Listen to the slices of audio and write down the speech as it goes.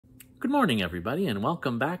Good morning, everybody, and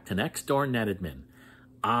welcome back to Next Door NetAdmin.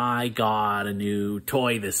 I got a new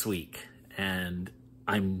toy this week, and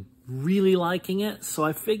I'm really liking it, so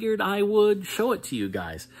I figured I would show it to you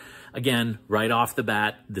guys. Again, right off the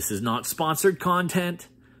bat, this is not sponsored content.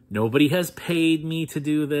 Nobody has paid me to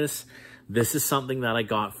do this. This is something that I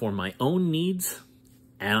got for my own needs,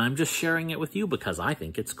 and I'm just sharing it with you because I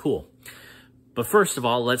think it's cool. But first of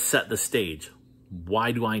all, let's set the stage.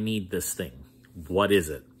 Why do I need this thing? What is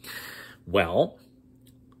it? Well,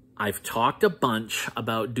 I've talked a bunch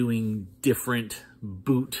about doing different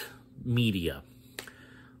boot media.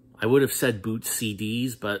 I would have said boot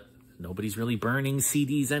CDs, but nobody's really burning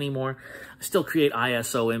CDs anymore. I still create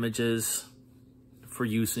ISO images for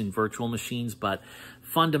use in virtual machines, but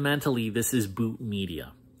fundamentally this is boot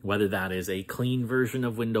media, whether that is a clean version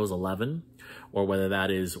of Windows 11 or whether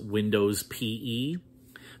that is Windows PE.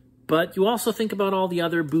 But you also think about all the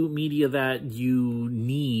other boot media that you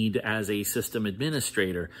need as a system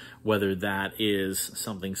administrator, whether that is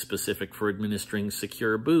something specific for administering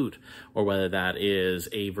secure boot, or whether that is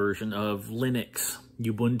a version of Linux,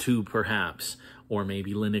 Ubuntu perhaps, or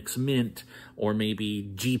maybe Linux Mint, or maybe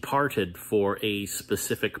gparted for a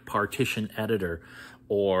specific partition editor,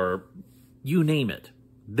 or you name it.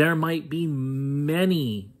 There might be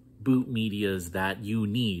many boot medias that you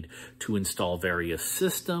need to install various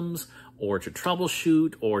systems or to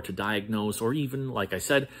troubleshoot or to diagnose, or even, like I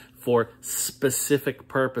said, for specific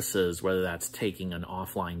purposes, whether that's taking an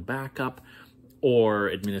offline backup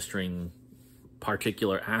or administering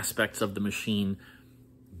particular aspects of the machine.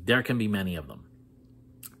 There can be many of them.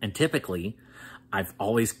 And typically, I've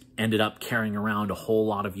always ended up carrying around a whole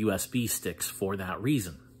lot of USB sticks for that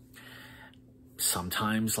reason.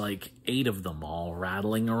 Sometimes like 8 of them all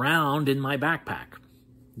rattling around in my backpack.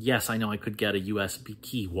 Yes, I know I could get a USB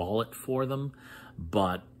key wallet for them,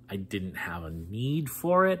 but I didn't have a need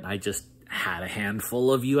for it. I just had a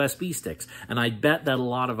handful of USB sticks. And I bet that a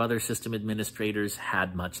lot of other system administrators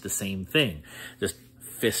had much the same thing. Just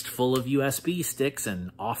fistful of USB sticks and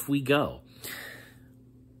off we go.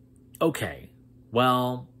 Okay,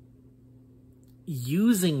 well,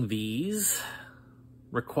 using these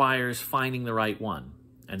requires finding the right one.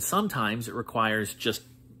 And sometimes it requires just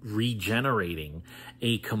regenerating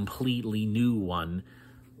a completely new one,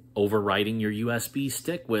 overwriting your USB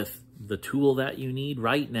stick with the tool that you need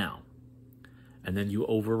right now. And then you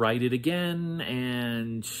overwrite it again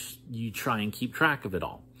and you try and keep track of it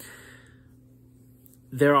all.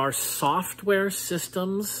 There are software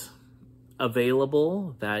systems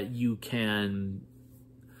available that you can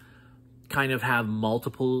kind of have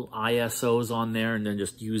multiple ISOs on there and then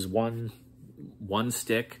just use one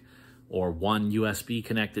stick or one USB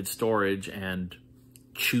connected storage and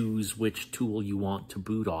choose which tool you want to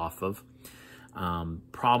boot off of.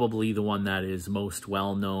 Probably the one that is most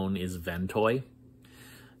well known is Ventoy.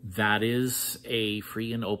 That is a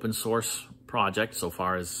free and open source project so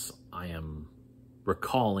far as I am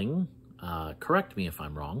recalling. Correct me if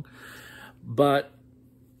I'm wrong. But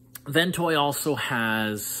Ventoy also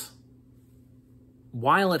has,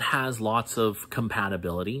 while it has lots of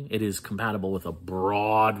compatibility, it is compatible with a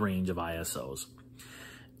broad range of ISOs.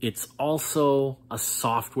 It's also a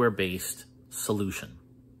software-based solution.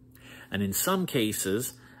 And in some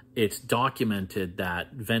cases, it's documented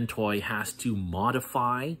that Ventoy has to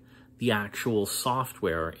modify the actual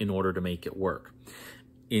software in order to make it work.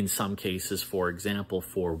 In some cases, for example,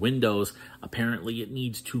 for Windows, apparently it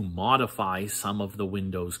needs to modify some of the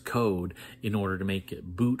Windows code in order to make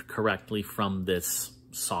it boot correctly from this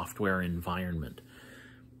software environment.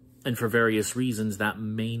 And for various reasons, that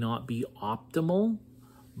may not be optimal,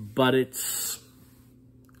 but it's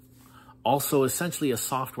also essentially a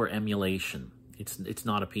software emulation. It's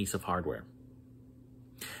not a piece of hardware.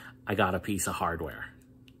 I got a piece of hardware.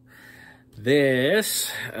 This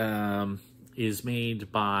is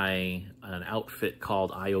made by an outfit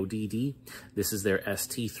called IODD. This is their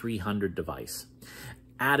ST300 device.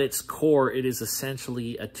 At its core, it is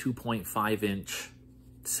essentially a 2.5-inch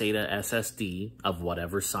SATA SSD of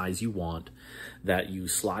whatever size you want that you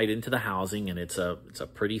slide into the housing, and it's a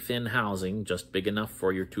pretty thin housing, just big enough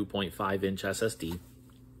for your 2.5-inch SSD.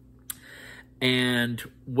 And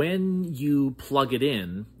when you plug it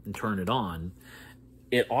in and turn it on,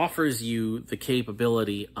 it offers you the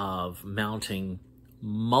capability of mounting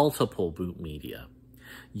multiple boot media.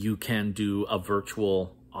 You can do a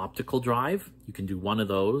virtual optical drive. You can do one of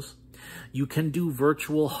those. You can do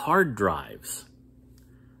virtual hard drives,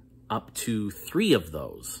 up to 3 of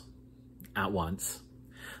those at once,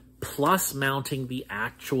 plus mounting the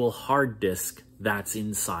actual hard disk that's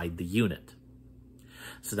inside the unit.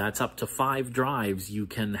 So that's up to 5 drives you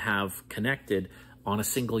can have connected on a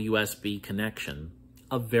single USB connection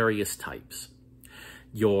of various types.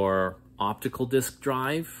 Your optical disk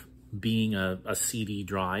drive, being a CD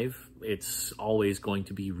drive, it's always going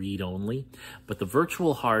to be read-only, but the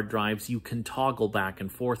virtual hard drives, you can toggle back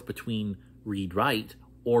and forth between read-write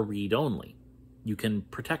or read-only. You can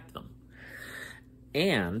protect them.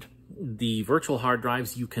 And the virtual hard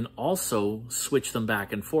drives, you can also switch them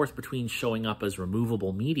back and forth between showing up as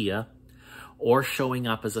removable media or showing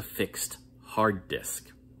up as a fixed hard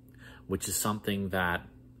disk, which is something that,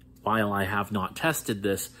 while I have not tested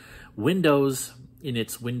this, Windows, in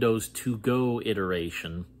its Windows 2 Go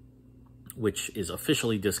iteration, which is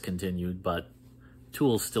officially discontinued, but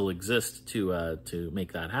tools still exist to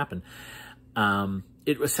make that happen,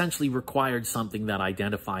 it essentially required something that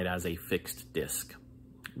identified as a fixed disk.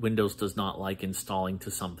 Windows does not like installing to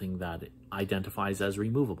something that it identifies as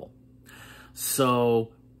removable.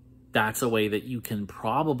 So that's a way that you can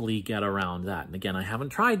probably get around that. And again, I haven't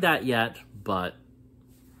tried that yet, but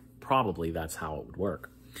probably that's how it would work.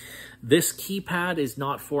 This keypad is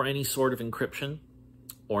not for any sort of encryption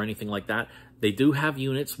or anything like that. They do have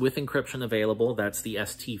units with encryption available. That's the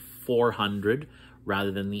ST400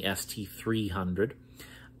 rather than the ST300.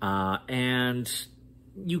 And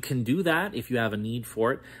you can do that if you have a need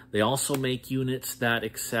for it. They also make units that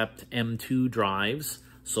accept M2 drives,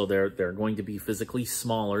 so they're going to be physically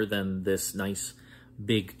smaller than this nice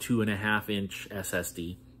big 2.5-inch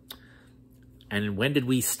SSD. And when did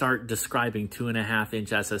we start describing 2.5-inch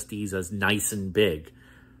SSDs as nice and big?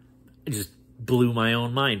 It just blew my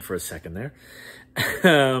own mind for a second there.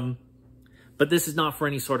 But this is not for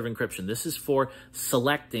any sort of encryption. This is for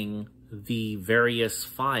selecting the various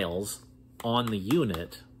files on the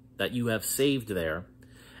unit that you have saved there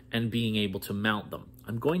and being able to mount them.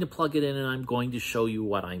 I'm going to plug it in and I'm going to show you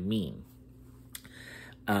what I mean.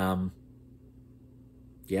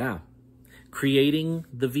 Yeah. Creating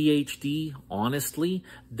the VHD, honestly,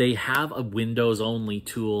 they have a Windows-only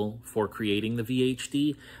tool for creating the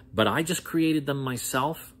VHD, but I just created them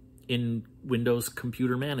myself in Windows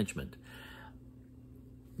Computer Management.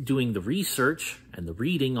 Doing the research and the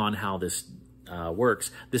reading on how this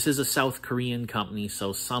works. This is a South Korean company,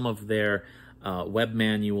 so some of their web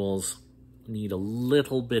manuals need a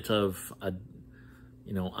little bit of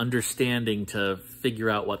understanding to figure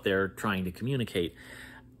out what they're trying to communicate.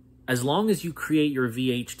 As long as you create your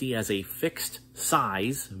VHD as a fixed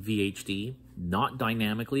size VHD, not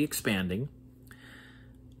dynamically expanding,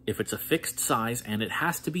 if it's a fixed size, and it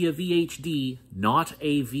has to be a VHD, not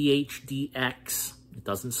a VHDX, it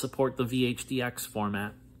doesn't support the VHDX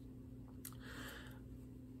format,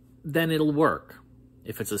 then it'll work.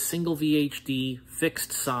 If it's a single VHD,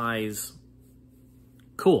 fixed size,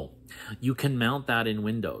 cool. You can mount that in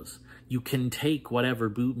Windows. You can take whatever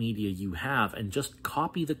boot media you have and just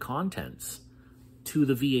copy the contents to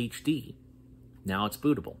the VHD. Now it's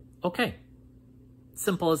bootable. Okay,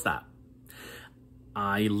 simple as that.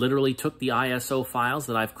 I literally took the ISO files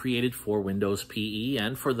that I've created for Windows PE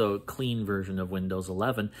and for the clean version of Windows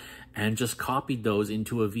 11 and just copied those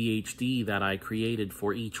into a VHD that I created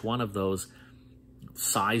for each one of those,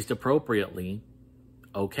 sized appropriately.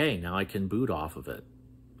 Okay, now I can boot off of it.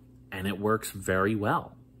 And it works very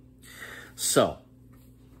well. So,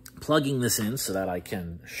 plugging this in so that I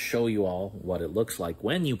can show you all what it looks like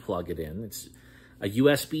when you plug it in. It's a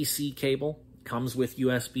USB-C cable. Comes with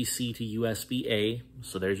USB-C to USB-A,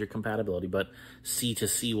 so there's your compatibility, but C to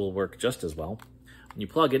C will work just as well. When you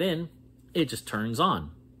plug it in, it just turns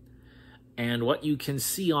on. And what you can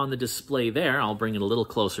see on the display there, I'll bring it a little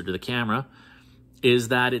closer to the camera, is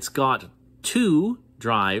that it's got 2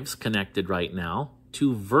 drives connected right now,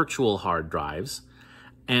 2 virtual hard drives,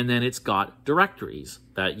 and then it's got directories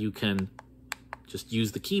that you can just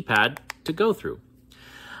use the keypad to go through.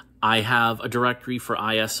 I have a directory for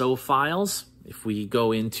ISO files. If we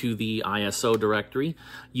go into the ISO directory,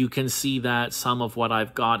 you can see that some of what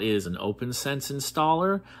I've got is an OpenSense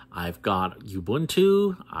installer. I've got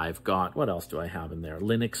Ubuntu. I've got, what else do I have in there?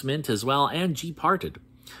 Linux Mint as well, and gparted.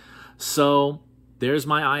 So there's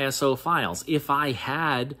my ISO files. If I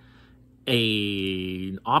had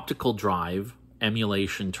an optical drive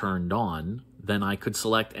emulation turned on, then I could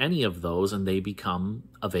select any of those and they become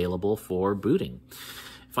available for booting.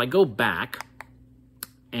 If I go back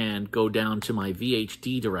and go down to my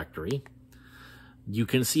VHD directory, you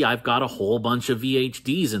can see I've got a whole bunch of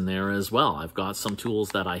VHDs in there as well. I've got some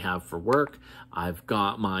tools that I have for work. I've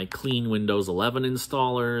got my clean Windows 11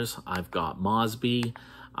 installers. I've got Mosby.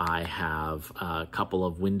 I have a couple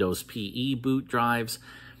of Windows PE boot drives.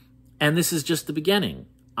 And this is just the beginning.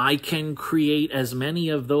 I can create as many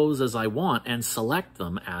of those as I want and select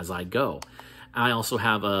them as I go. I also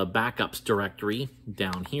have a backups directory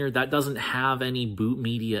down here that doesn't have any boot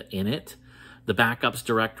media in it. The backups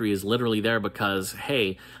directory is literally there because,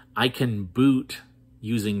 hey, I can boot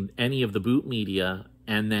using any of the boot media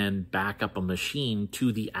and then back up a machine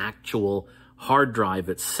to the actual hard drive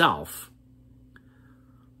itself.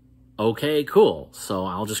 Okay, cool. So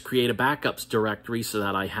I'll just create a backups directory so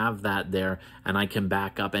that I have that there and I can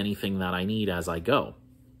back up anything that I need as I go.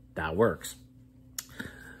 That works.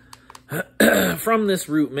 From this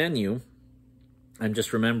root menu, I'm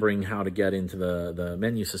just remembering how to get into the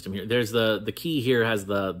menu system here. There's the key here has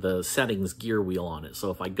the settings gear wheel on it.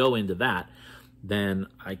 So if I go into that, then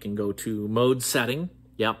I can go to mode setting.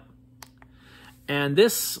 Yep. And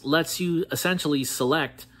this lets you essentially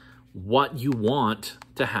select what you want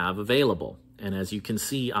to have available. And as you can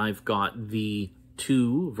see, I've got the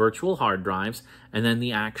 2 virtual hard drives and then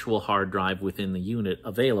the actual hard drive within the unit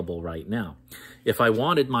available right now. If I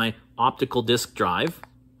wanted my optical disk drive,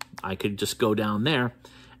 I could just go down there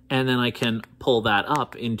and then I can pull that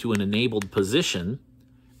up into an enabled position,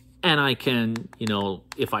 and I can, you know,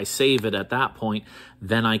 if I save it at that point,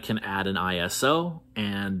 then I can add an ISO,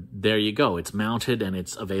 and there you go. It's mounted and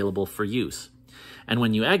it's available for use. And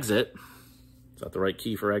when you exit, is that the right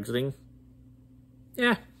key for exiting?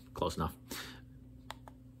 Yeah, close enough.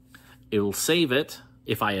 It will save it.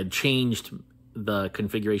 If I had changed the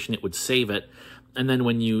configuration, it would save it. And then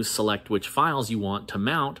when you select which files you want to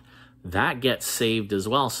mount, that gets saved as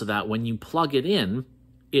well, so that when you plug it in,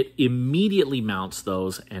 it immediately mounts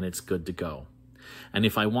those and it's good to go. And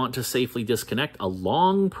if I want to safely disconnect, a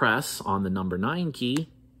long press on the number 9 key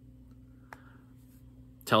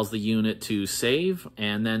tells the unit to save,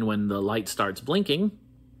 and then when the light starts blinking,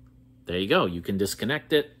 there you go. You can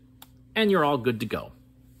disconnect it and you're all good to go.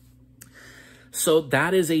 So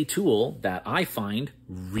that is a tool that I find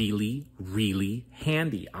really, really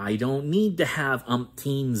handy. I don't need to have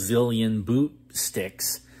umpteen zillion boot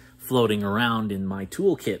sticks floating around in my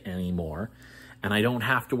toolkit anymore, and I don't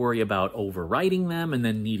have to worry about overwriting them and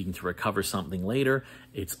then needing to recover something later.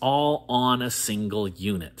 It's all on a single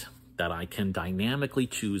unit that I can dynamically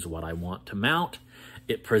choose what I want to mount.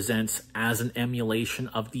 It presents as an emulation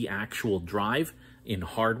of the actual drive in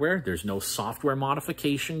hardware. There's no software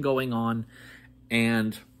modification going on,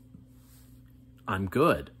 and I'm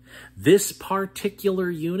good. This particular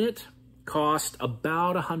unit cost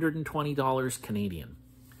about $120 Canadian,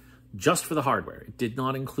 just for the hardware. It did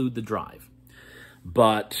not include the drive.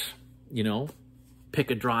 But, you know,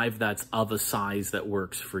 pick a drive that's of a size that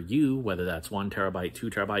works for you, whether that's 1 terabyte, 2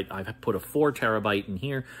 terabyte. I've put a 4 terabyte in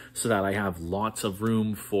here so that I have lots of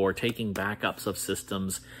room for taking backups of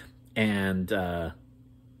systems and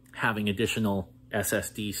having additional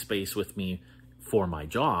SSD space with me for my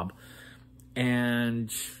job.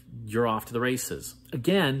 And you're off to the races.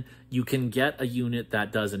 Again, you can get a unit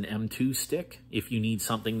that does an M2 stick if you need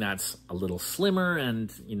something that's a little slimmer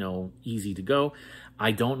and, you know, easy to go.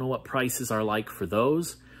 I don't know what prices are like for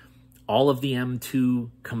those. All of the M2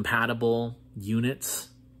 compatible units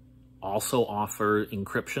also offer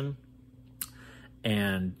encryption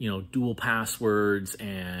and, you know, dual passwords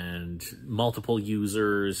and multiple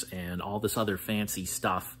users and all this other fancy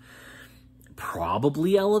stuff.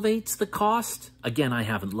 Probably elevates the cost. Again, I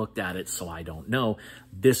haven't looked at it, so I don't know.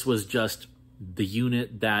 This was just the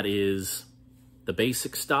unit that is the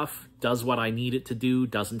basic stuff, does what I need it to do,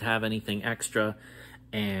 doesn't have anything extra,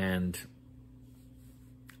 and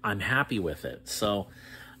I'm happy with it. So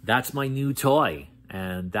that's my new toy,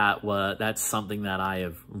 and that's something that I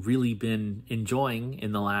have really been enjoying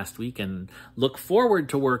in the last week and look forward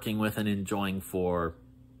to working with and enjoying for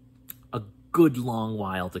a good long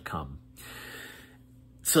while to come.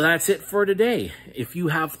 So that's it for today. If you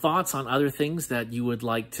have thoughts on other things that you would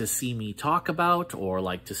like to see me talk about or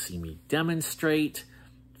like to see me demonstrate,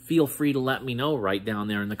 feel free to let me know right down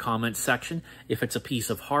there in the comments section. If it's a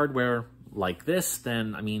piece of hardware like this,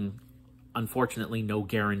 then, I mean, unfortunately, no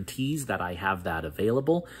guarantees that I have that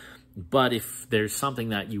available. But if there's something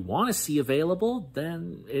that you want to see available,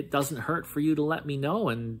 then it doesn't hurt for you to let me know,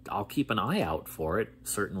 and I'll keep an eye out for it,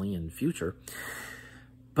 certainly in the future.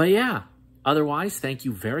 But yeah. Otherwise, thank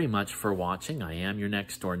you very much for watching. I am your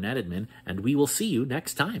next door NetAdmin, and we will see you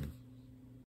next time.